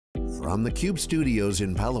from theCUBE studios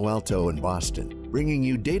in Palo Alto and Boston, bringing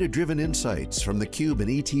you data-driven insights from theCUBE and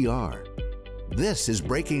ETR. This is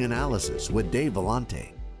Breaking Analysis with Dave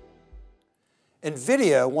Vellante.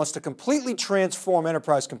 Nvidia wants to completely transform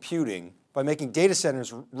enterprise computing by making data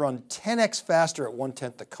centers run 10x faster at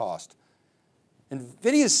 1/10 the cost.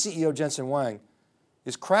 Nvidia's CEO Jensen Huang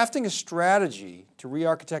is crafting a strategy to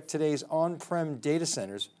re-architect today's on-prem data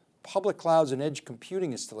centers, public clouds and edge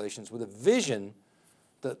computing installations with a vision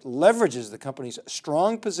that leverages the company's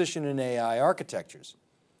strong position in AI architectures.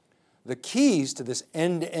 The keys to this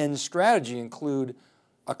end-to-end strategy include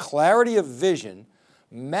a clarity of vision,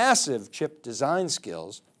 massive chip design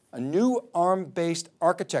skills, a new ARM-based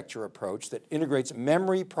architecture approach that integrates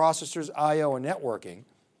memory, processors, I/O, and networking,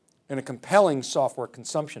 and a compelling software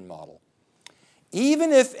consumption model.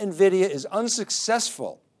 Even if Nvidia is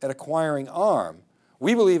unsuccessful at acquiring ARM,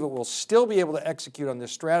 we believe it will still be able to execute on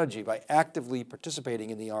this strategy by actively participating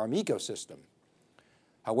in the ARM ecosystem.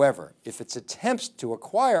 However, if its attempts to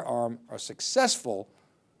acquire ARM are successful,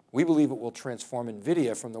 we believe it will transform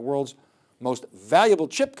Nvidia from the world's most valuable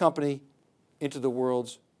chip company into the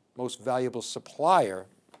world's most valuable supplier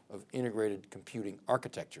of integrated computing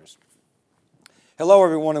architectures. Hello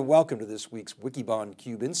everyone and welcome to this week's Wikibon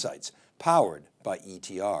CUBE Insights, powered by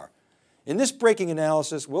ETR. In this breaking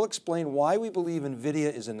analysis, we'll explain why we believe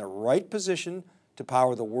Nvidia is in the right position to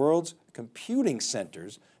power the world's computing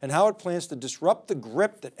centers and how it plans to disrupt the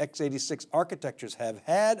grip that x86 architectures have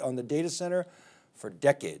had on the data center for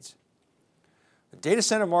decades. The data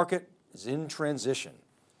center market is in transition.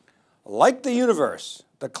 Like the universe,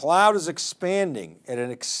 the cloud is expanding at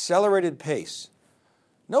an accelerated pace.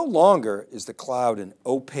 No longer is the cloud an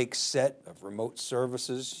opaque set of remote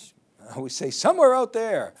services, we say somewhere out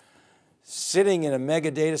there, sitting in a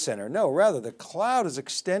mega data center. No, rather the cloud is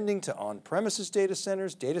extending to on-premises data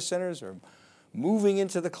centers. Data centers are moving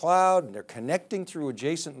into the cloud and they're connecting through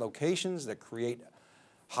adjacent locations that create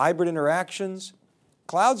hybrid interactions.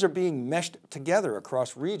 Clouds are being meshed together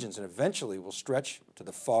across regions and eventually will stretch to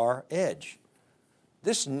the far edge.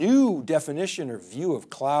 This new definition or view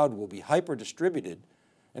of cloud will be hyper-distributed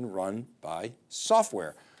and run by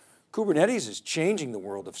software. Kubernetes is changing the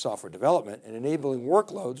world of software development and enabling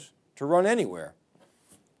workloads to run anywhere.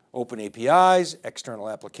 Open APIs, external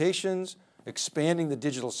applications, expanding the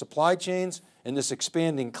digital supply chains, and this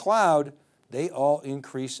expanding cloud, they all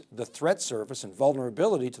increase the threat surface and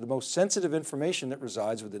vulnerability to the most sensitive information that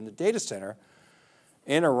resides within the data center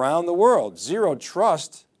and around the world. Zero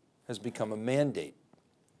trust has become a mandate.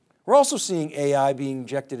 We're also seeing AI being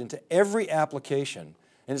injected into every application,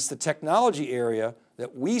 and it's the technology area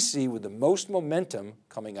that we see with the most momentum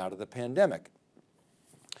coming out of the pandemic.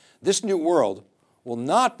 This new world will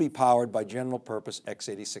not be powered by general purpose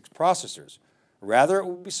x86 processors. Rather, it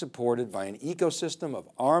will be supported by an ecosystem of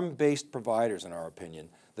ARM-based providers, in our opinion,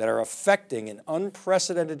 that are affecting an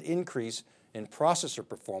unprecedented increase in processor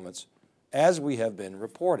performance as we have been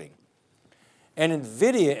reporting. And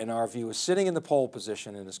Nvidia, in our view, is sitting in the pole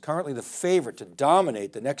position and is currently the favorite to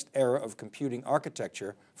dominate the next era of computing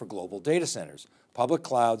architecture for global data centers, public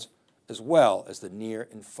clouds, as well as the near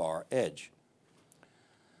and far edge.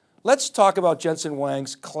 Let's talk about Jensen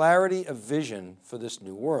Huang's clarity of vision for this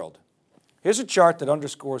new world. Here's a chart that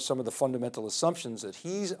underscores some of the fundamental assumptions that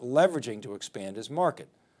he's leveraging to expand his market.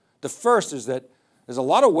 The first is that there's a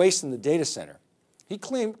lot of waste in the data center. He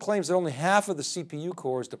claims that only half of the CPU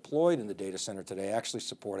cores deployed in the data center today actually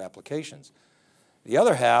support applications. The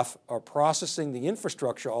other half are processing the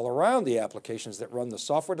infrastructure all around the applications that run the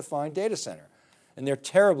software-defined data center, and they're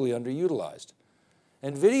terribly underutilized.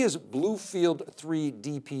 Nvidia's Bluefield 3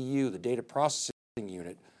 DPU, the data processing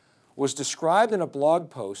unit, was described in a blog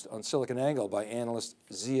post on SiliconANGLE by analyst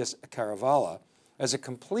Zeus Caravala as a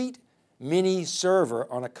complete mini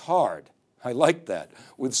server on a card. I like that,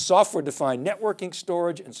 with software-defined networking,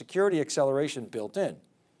 storage, and security acceleration built in.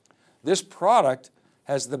 This product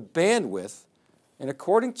has the bandwidth, and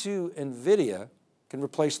according to Nvidia, can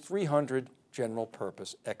replace 300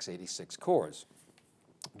 general-purpose x86 cores.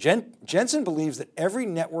 Jensen believes that every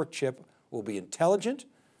network chip will be intelligent,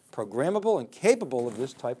 programmable, and capable of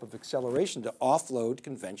this type of acceleration to offload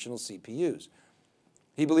conventional CPUs.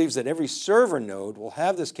 He believes that every server node will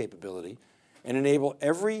have this capability and enable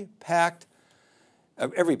every packet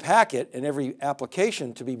and every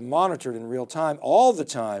application to be monitored in real time, all the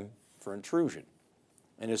time, for intrusion.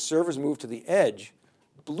 And as servers move to the edge,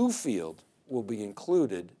 Bluefield will be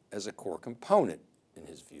included as a core component in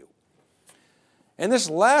his view. And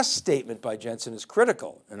this last statement by Jensen is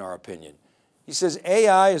critical in our opinion. He says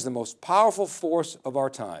AI is the most powerful force of our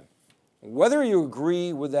time. Whether you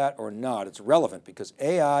agree with that or not, it's relevant because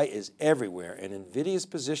AI is everywhere, and Nvidia's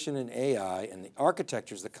position in AI and the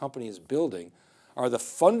architectures the company is building are the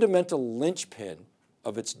fundamental linchpin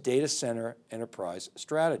of its data center enterprise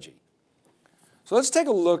strategy. So let's take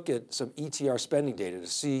a look at some ETR spending data to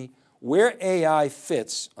see where AI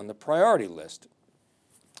fits on the priority list.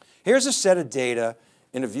 Here's a set of data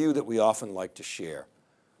in a view that we often like to share.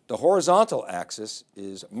 The horizontal axis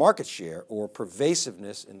is market share or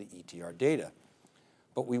pervasiveness in the ETR data.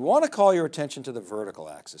 But we want to call your attention to the vertical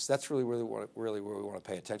axis. That's really where we want to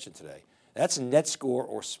pay attention today. That's net score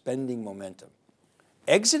or spending momentum.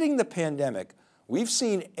 Exiting the pandemic, we've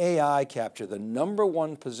seen AI capture the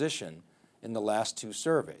 #1 position in the last 2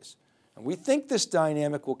 surveys. And we think this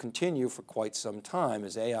dynamic will continue for quite some time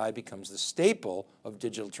as AI becomes the staple of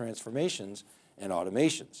digital transformations and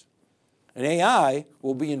automations. And AI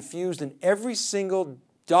will be infused in every single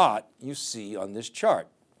dot you see on this chart.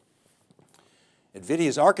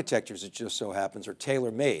 Nvidia's architectures, it just so happens, are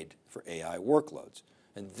tailor-made for AI workloads.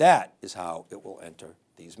 And that is how it will enter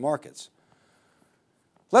these markets.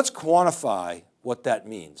 Let's quantify what that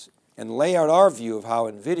means and lay out our view of how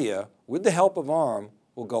Nvidia, with the help of ARM,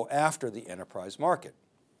 will go after the enterprise market.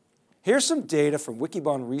 Here's some data from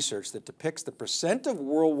Wikibon research that depicts the percent of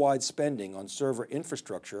worldwide spending on server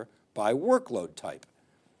infrastructure by workload type.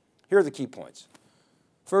 Here are the key points.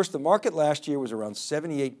 First, the market last year was around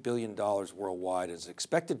 $78 billion worldwide and is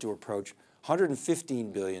expected to approach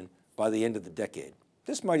 $115 billion by the end of the decade.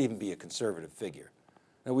 This might even be a conservative figure.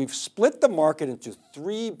 Now, we've split the market into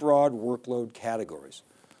 3 broad workload categories.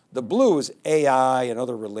 The blue is AI and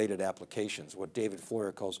other related applications, what David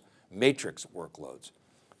Floyer calls matrix workloads.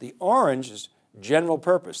 The orange is general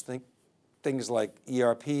purpose. Think things like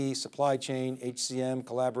ERP, supply chain, HCM,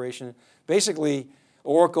 collaboration, basically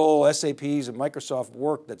Oracle, SAPs, and Microsoft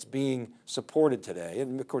work that's being supported today,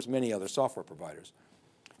 and of course many other software providers.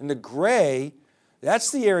 And the gray,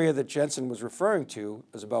 that's the area that Jensen was referring to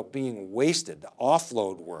as about being wasted, the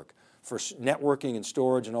offload work for networking and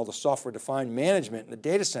storage and all the software-defined management in the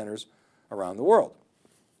data centers around the world.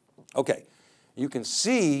 Okay, you can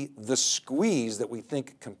see the squeeze that we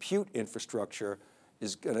think compute infrastructure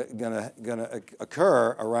is gonna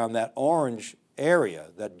occur around that orange area,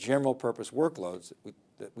 that general purpose workloads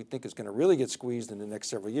that we think is going to really get squeezed in the next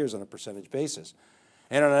several years on a percentage basis.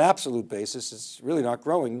 And on an absolute basis, it's really not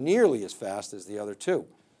growing nearly as fast as the other 2.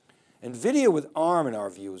 Nvidia with ARM, in our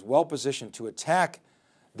view, is well positioned to attack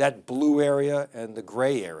that blue area and the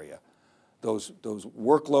gray area, those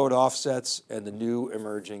workload offsets and the new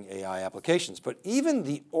emerging AI applications. But even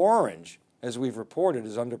the orange, as we've reported,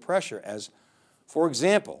 is under pressure as, for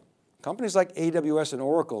example, companies like AWS and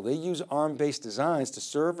Oracle, they use ARM-based designs to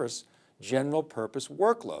service general purpose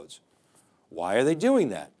workloads. Why are they doing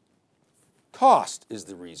that? Cost is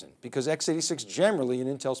the reason, because x86 generally and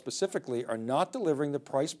Intel specifically are not delivering the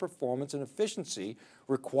price, performance, and efficiency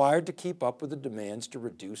required to keep up with the demands to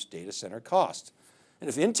reduce data center costs. And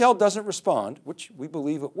if Intel doesn't respond, which we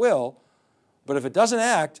believe it will, but if it doesn't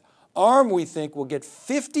act, ARM, we think, will get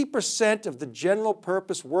 50% of the general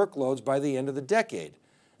purpose workloads by the end of the decade.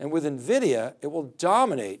 And with Nvidia, it will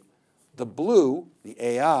dominate the blue, the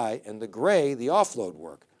AI, and the gray, the offload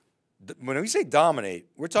work. When we say dominate,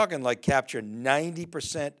 we're talking like capture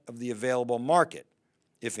 90% of the available market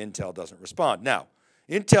if Intel doesn't respond. Now,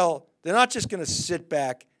 Intel, they're not just going to sit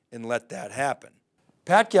back and let that happen.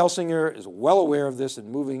 Pat Gelsinger is well aware of this and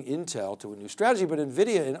moving Intel to a new strategy, but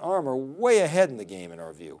Nvidia and ARM are way ahead in the game in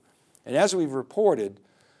our view. And as we've reported,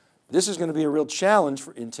 this is going to be a real challenge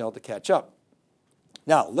for Intel to catch up.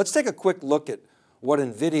 Now, let's take a quick look at what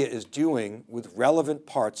Nvidia is doing with relevant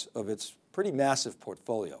parts of its pretty massive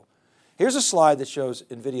portfolio. Here's a slide that shows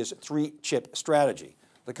Nvidia's 3-chip strategy.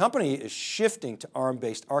 The company is shifting to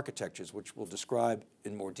ARM-based architectures, which we'll describe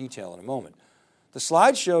in more detail in a moment. The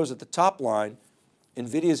slide shows at the top line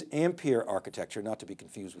Nvidia's Ampere architecture, not to be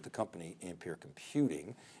confused with the company Ampere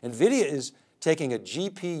Computing. Nvidia is taking a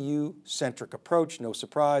GPU-centric approach, no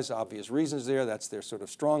surprise, obvious reasons there, that's their sort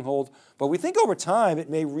of stronghold. But we think over time it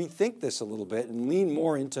may rethink this a little bit and lean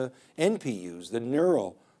more into NPUs, the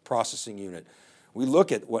neural processing unit. We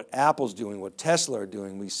look at what Apple's doing, what Tesla are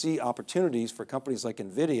doing, we see opportunities for companies like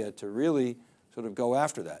Nvidia to really sort of go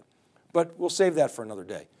after that. But we'll save that for another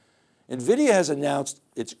day. Nvidia has announced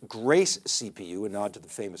its Grace CPU, a nod to the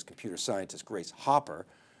famous computer scientist Grace Hopper.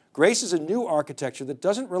 Grace is a new architecture that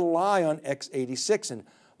doesn't rely on x86 and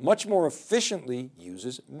much more efficiently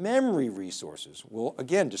uses memory resources. We'll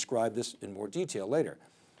again describe this in more detail later.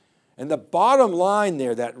 And the bottom line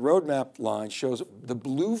there, that roadmap line, shows the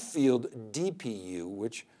Bluefield DPU,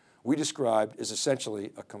 which we described as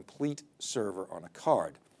essentially a complete server on a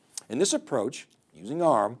card. And this approach, using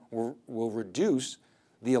ARM, will reduce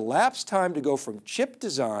the elapsed time to go from chip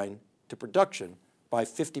design to production by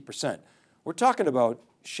 50%. We're talking about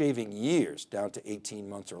shaving years down to 18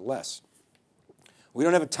 months or less. We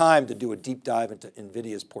don't have time to do a deep dive into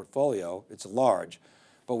Nvidia's portfolio, it's large,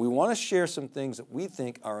 but we want to share some things that we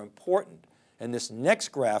think are important, and this next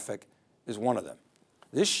graphic is one of them.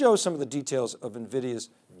 This shows some of the details of Nvidia's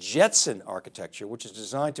Jetson architecture, which is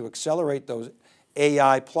designed to accelerate those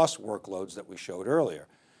AI plus workloads that we showed earlier.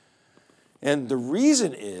 And the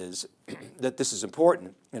reason is that this is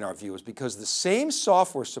important in our view is because the same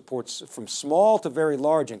software supports from small to very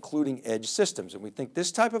large, including edge systems. And we think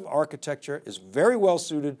this type of architecture is very well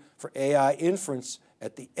suited for AI inference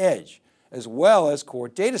at the edge, as well as core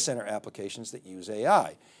data center applications that use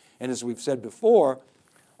AI. And as we've said before,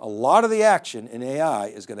 a lot of the action in AI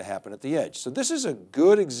is going to happen at the edge. So this is a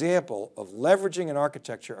good example of leveraging an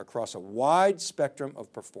architecture across a wide spectrum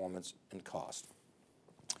of performance and cost.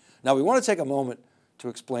 Now we want to take a moment to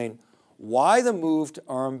explain why the move to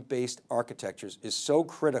ARM-based architectures is so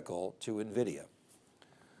critical to Nvidia.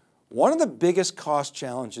 One of the biggest cost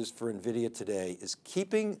challenges for Nvidia today is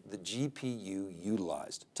keeping the GPU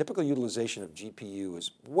utilized. Typical utilization of GPU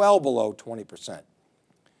is well below 20%.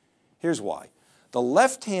 Here's why. The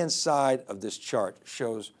left-hand side of this chart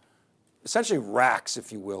shows essentially racks,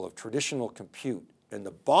 if you will, of traditional compute and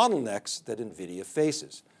the bottlenecks that Nvidia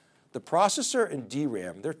faces. The processor and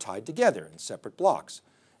DRAM, they're tied together in separate blocks.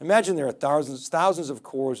 Imagine there are thousands of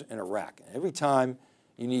cores in a rack. And every time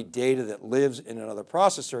you need data that lives in another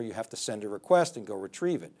processor, you have to send a request and go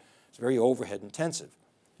retrieve it. It's very overhead intensive.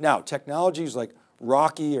 Now, technologies like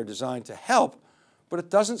Rocky are designed to help, but it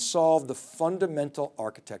doesn't solve the fundamental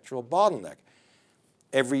architectural bottleneck.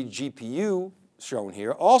 Every GPU shown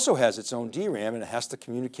here also has its own DRAM and it has to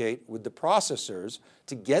communicate with the processors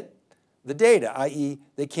to get the data, i.e.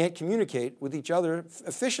 they can't communicate with each other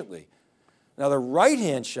efficiently. Now the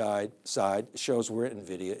right-hand side shows where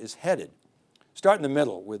Nvidia is headed. Start in the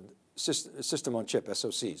middle with system on chip,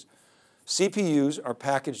 SoCs. CPUs are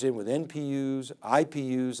packaged in with NPUs,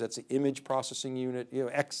 IPUs, that's the image processing unit,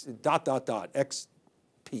 XPUs,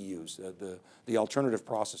 the alternative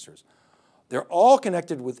processors. They're all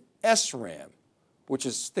connected with SRAM, which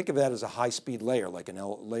is, think of that as a high-speed layer, like an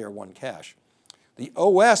layer 1 cache. The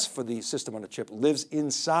OS for the system on a chip lives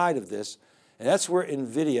inside of this, and that's where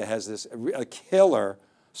Nvidia has this a killer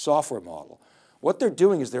software model. What they're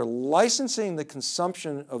doing is they're licensing the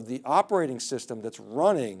consumption of the operating system that's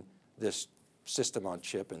running this system on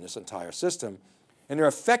chip and this entire system, and they're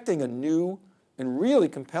affecting a new and really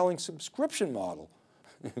compelling subscription model.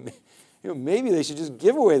 Maybe they should just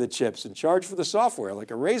give away the chips and charge for the software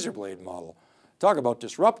like a razor blade model. Talk about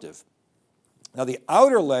disruptive. Now the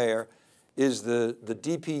outer layer is the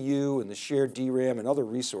DPU and the shared DRAM and other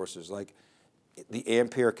resources like the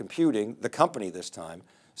Ampere computing, the company this time,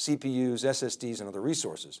 CPUs, SSDs, and other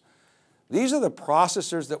resources. These are the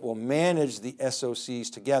processors that will manage the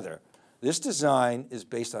SoCs together. This design is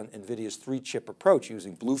based on Nvidia's 3-chip approach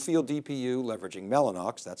using Bluefield DPU, leveraging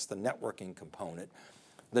Mellanox, that's the networking component.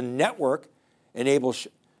 The network enables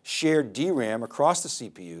shared DRAM across the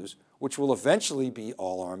CPUs, which will eventually be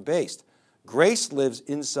all ARM-based. Grace lives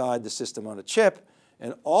inside the system on a chip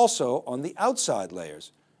and also on the outside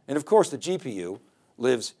layers. And of course, the GPU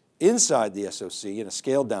lives inside the SoC in a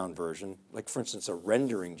scaled down version, like for instance, a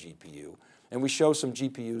rendering GPU. And we show some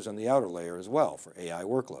GPUs on the outer layer as well for AI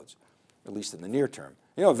workloads, at least in the near term.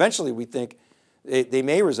 Eventually we think they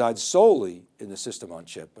may reside solely in the system on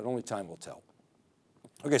chip, but only time will tell.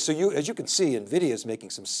 Okay, so as you can see, Nvidia is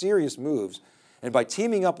making some serious moves, and by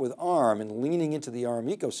teaming up with ARM and leaning into the ARM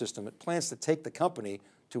ecosystem, it plans to take the company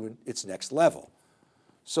to its next level.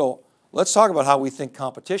 So let's talk about how we think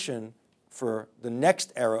competition for the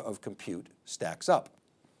next era of compute stacks up.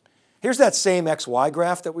 Here's that same XY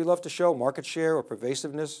graph that we love to show, market share or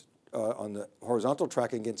pervasiveness on the horizontal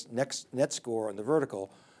tracking against net score on the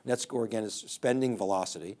vertical. Net score again is spending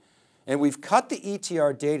velocity. And we've cut the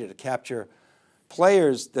ETR data to capture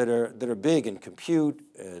players that are big in compute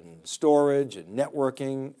and storage and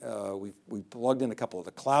networking. We've plugged in a couple of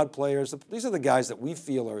the cloud players. These are the guys that we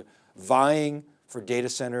feel are vying for data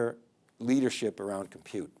center leadership around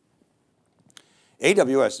compute.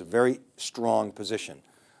 AWS is a very strong position.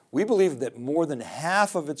 We believe that more than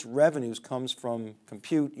half of its revenues comes from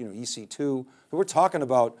compute, EC2. We're talking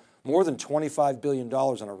about more than $25 billion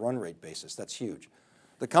on a run rate basis. That's huge.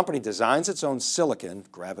 The company designs its own silicon,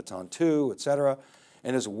 Graviton 2, et cetera,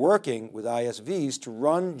 and is working with ISVs to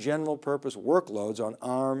run general purpose workloads on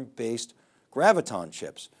ARM-based Graviton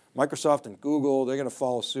chips. Microsoft and Google, they're going to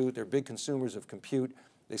follow suit. They're big consumers of compute.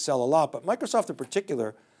 They sell a lot, but Microsoft in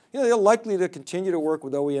particular they're likely to continue to work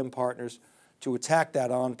with OEM partners to attack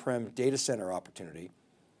that on-prem data center opportunity.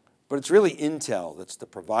 But it's really Intel that's the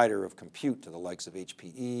provider of compute to the likes of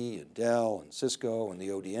HPE and Dell and Cisco and the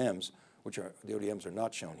ODMs, the ODMs are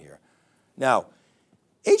not shown here. Now,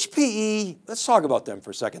 HPE, let's talk about them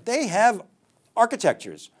for a second. They have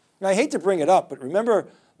architectures. Now, I hate to bring it up, but remember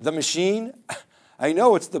the machine? I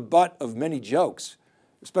know it's the butt of many jokes,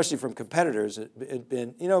 especially from competitors. It's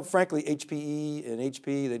been, frankly, HPE and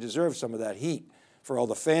HP, they deserve some of that heat for all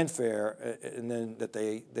the fanfare and then that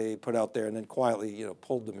they put out there and then quietly,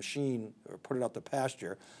 pulled the machine or put it out to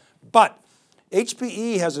pasture. But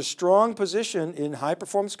HPE has a strong position in high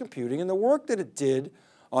performance computing, and the work that it did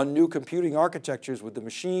on new computing architectures with the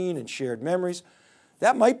machine and shared memories,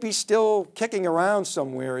 that might be still kicking around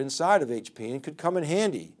somewhere inside of HP and could come in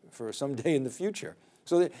handy for someday in the future.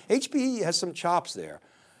 So HPE has some chops there.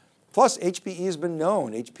 Plus, HPE has been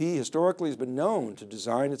known, HP historically has been known to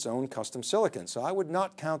design its own custom silicon. So I would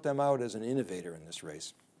not count them out as an innovator in this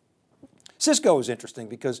race. Cisco is interesting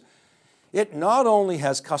because it not only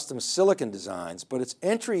has custom silicon designs, but its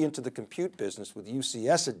entry into the compute business with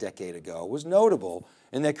UCS a decade ago was notable,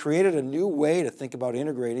 and they created a new way to think about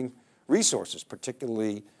integrating resources,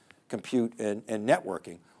 particularly compute and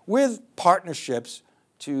networking, with partnerships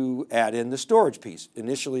to add in the storage piece.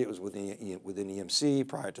 Initially, it was within EMC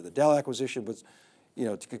prior to the Dell acquisition, but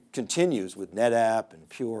it continues with NetApp and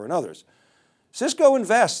Pure and others. Cisco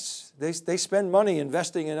invests. They spend money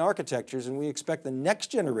investing in architectures, and we expect the next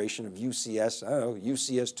generation of UCS,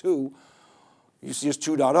 UCS 2, UCS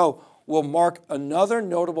 2.0, will mark another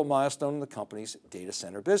notable milestone in the company's data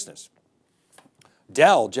center business.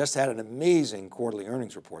 Dell just had an amazing quarterly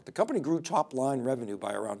earnings report. The company grew top line revenue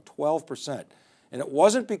by around 12%. And it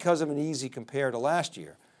wasn't because of an easy compare to last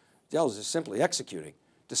year. Dell is just simply executing,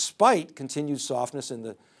 despite continued softness in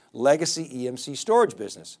the legacy EMC storage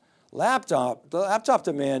business. The laptop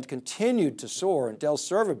demand continued to soar, and Dell's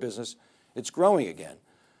server business, it's growing again.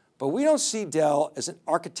 But we don't see Dell as an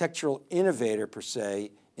architectural innovator per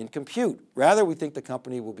se in compute. Rather, we think the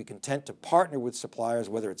company will be content to partner with suppliers,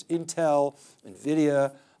 whether it's Intel,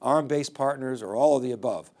 Nvidia, ARM-based partners, or all of the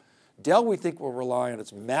above. Dell, we think, will rely on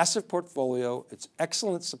its massive portfolio, its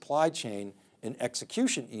excellent supply chain, and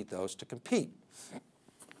execution ethos to compete.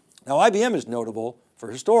 Now, IBM is notable for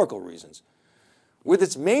historical reasons. With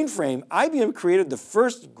its mainframe, IBM created the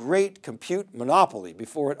first great compute monopoly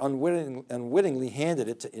before it unwittingly handed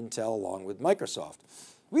it to Intel along with Microsoft.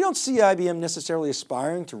 We don't see IBM necessarily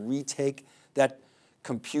aspiring to retake that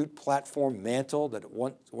compute platform mantle that it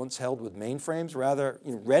once held with mainframes. Rather,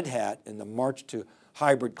 Red Hat and the march to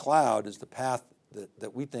hybrid cloud is the path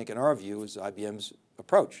that we think, in our view, is IBM's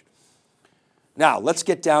approach. Now, let's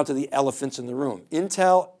get down to the elephants in the room.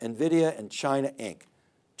 Intel, Nvidia, and China Inc.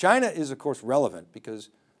 China is, of course, relevant because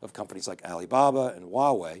of companies like Alibaba and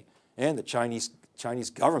Huawei and the Chinese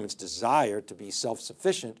government's desire to be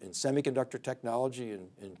self-sufficient in semiconductor technology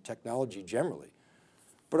and technology generally.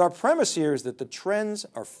 But our premise here is that the trends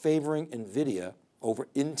are favoring Nvidia over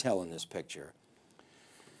Intel in this picture,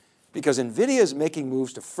 because Nvidia is making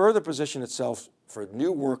moves to further position itself for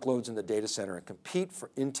new workloads in the data center and compete for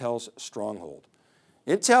Intel's stronghold.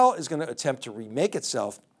 Intel is going to attempt to remake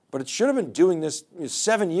itself, but it should have been doing this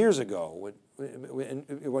 7 years ago,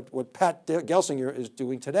 what Pat Gelsinger is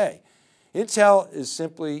doing today. Intel is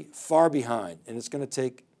simply far behind, and it's going to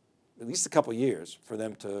take at least a couple years for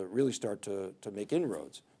them to really start to make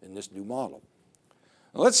inroads in this new model.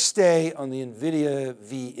 Now, let's stay on the Nvidia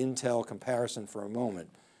v. Intel comparison for a moment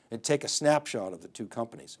and take a snapshot of the two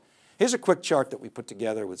companies. Here's a quick chart that we put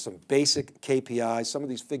together with some basic KPIs. Some of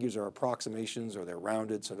these figures are approximations or they're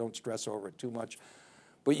rounded, so don't stress over it too much.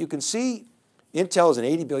 But you can see Intel is an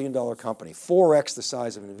 $80 billion company, 4x the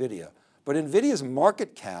size of Nvidia. But Nvidia's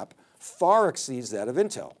market cap far exceeds that of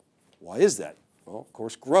Intel. Why is that? Well, of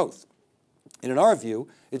course, growth. And in our view,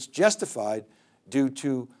 it's justified due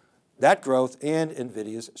to that growth and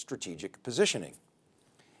Nvidia's strategic positioning.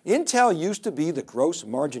 Intel used to be the gross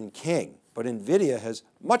margin king, but Nvidia has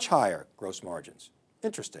much higher gross margins.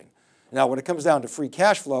 Interesting. Now, when it comes down to free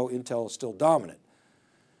cash flow, Intel is still dominant.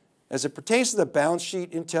 As it pertains to the balance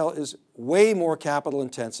sheet, Intel is way more capital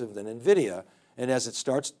intensive than Nvidia, and as it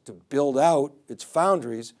starts to build out its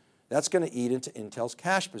foundries, that's going to eat into Intel's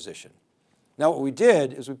cash position. Now, what we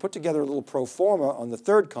did is we put together a little pro forma on the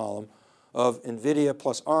third column of Nvidia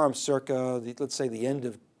plus ARM circa, let's say, the end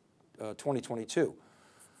of 2022.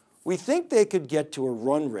 We think they could get to a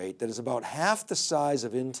run rate that is about half the size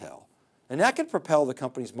of Intel, and that could propel the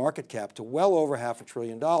company's market cap to well over $500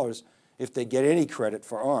 billion if they get any credit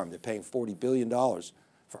for ARM. They're paying $40 billion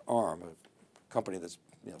for ARM, a company that's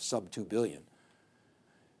sub $2 billion.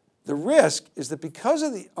 The risk is that because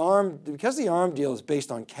the ARM deal is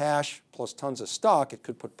based on cash plus tons of stock, it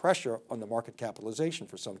could put pressure on the market capitalization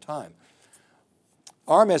for some time.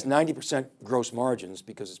 ARM has 90% gross margins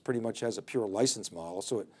because it pretty much has a pure license model,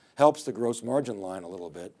 so it helps the gross margin line a little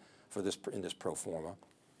bit for this, in this pro forma.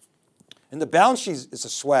 And the balance sheet is a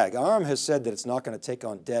swag. ARM has said that it's not going to take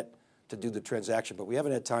on debt to do the transaction, but we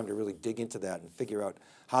haven't had time to really dig into that and figure out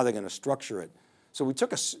how they're going to structure it. So we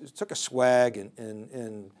took a swag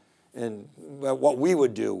and what we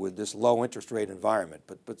would do with this low interest rate environment,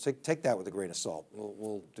 but take that with a grain of salt.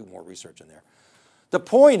 We'll do more research in there. The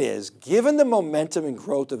point is, given the momentum and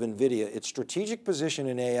growth of Nvidia, its strategic position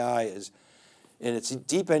in AI and its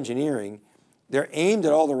deep engineering, they're aimed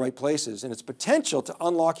at all the right places, and its potential to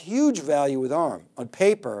unlock huge value with ARM. On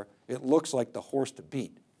paper, it looks like the horse to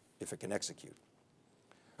beat if it can execute.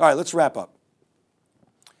 All right, let's wrap up.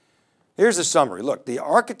 Here's a summary. Look, the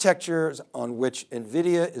architectures on which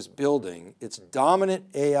Nvidia is building its dominant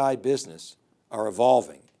AI business are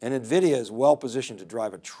evolving, and Nvidia is well positioned to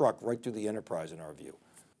drive a truck right through the enterprise in our view.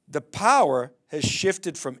 The power has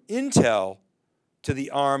shifted from Intel to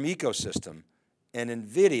the ARM ecosystem, and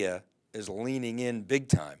Nvidia is leaning in big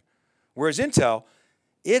time. Whereas Intel,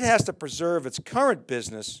 it has to preserve its current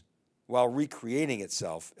business while recreating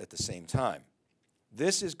itself at the same time.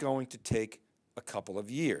 This is going to take a couple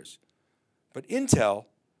of years. But Intel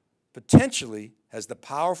potentially has the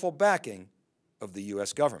powerful backing of the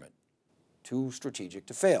US government. Too strategic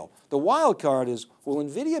to fail. The wild card is, will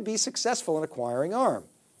Nvidia be successful in acquiring ARM?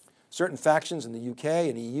 Certain factions in the UK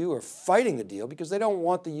and EU are fighting the deal because they don't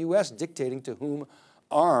want the US dictating to whom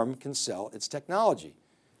ARM can sell its technology.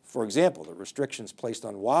 For example, the restrictions placed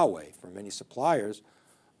on Huawei for many suppliers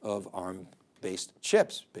of ARM-based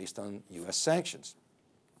chips based on US sanctions.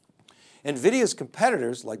 Nvidia's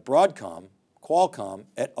competitors like Broadcom, Qualcomm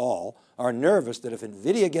et al. Are nervous that if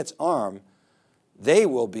Nvidia gets ARM, they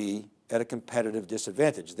will be at a competitive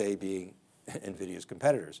disadvantage, they being Nvidia's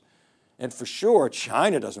competitors. And for sure,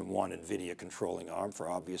 China doesn't want Nvidia controlling ARM for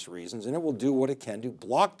obvious reasons, and it will do what it can to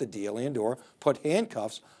block the deal and or put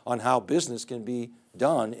handcuffs on how business can be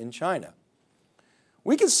done in China.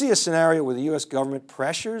 We can see a scenario where the US government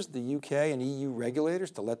pressures the UK and EU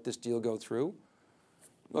regulators to let this deal go through.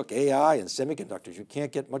 Look, AI and semiconductors, you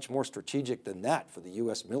can't get much more strategic than that for the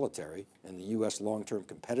US military and the US long-term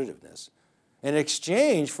competitiveness. In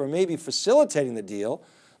exchange for maybe facilitating the deal,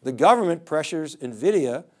 the government pressures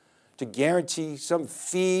Nvidia to guarantee some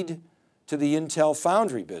feed to the Intel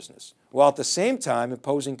foundry business, while at the same time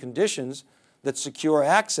imposing conditions that secure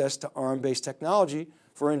access to ARM-based technology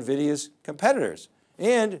for Nvidia's competitors.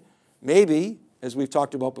 And maybe, as we've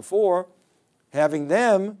talked about before, having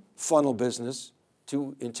them funnel business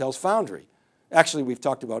to Intel's foundry. Actually, we've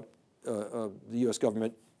talked about the US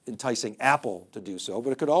government enticing Apple to do so,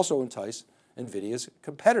 but it could also entice Nvidia's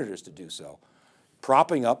competitors to do so,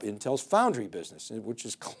 propping up Intel's foundry business, which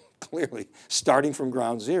is clearly starting from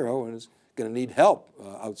ground zero and is going to need help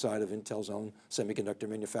outside of Intel's own semiconductor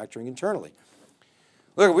manufacturing internally.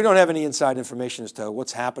 Look, we don't have any inside information as to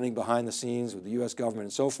what's happening behind the scenes with the US government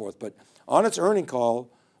and so forth, but on its earnings call,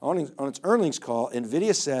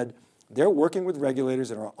 Nvidia said they're working with regulators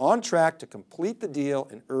that are on track to complete the deal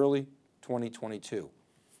in early 2022.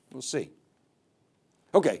 We'll see.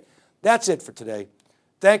 Okay, that's it for today.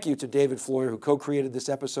 Thank you to David Floyer, who co-created this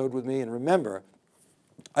episode with me. And remember,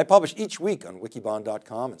 I publish each week on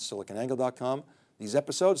wikibon.com and siliconangle.com. These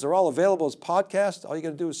episodes, they're all available as podcasts. All you got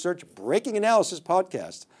to do is search Breaking Analysis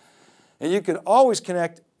Podcast. And you can always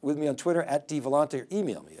connect with me on Twitter @dvellante or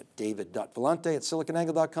email me at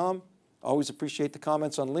david.vellante@siliconangle.com. Always appreciate the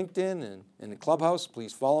comments on LinkedIn and in the Clubhouse.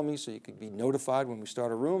 Please follow me so you can be notified when we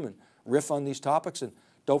start a room and riff on these topics. And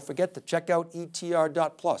don't forget to check out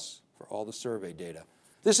etr.plus for all the survey data.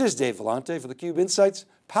 This is Dave Vellante for theCUBE Insights,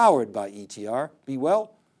 powered by ETR. Be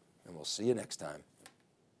well, and we'll see you next time.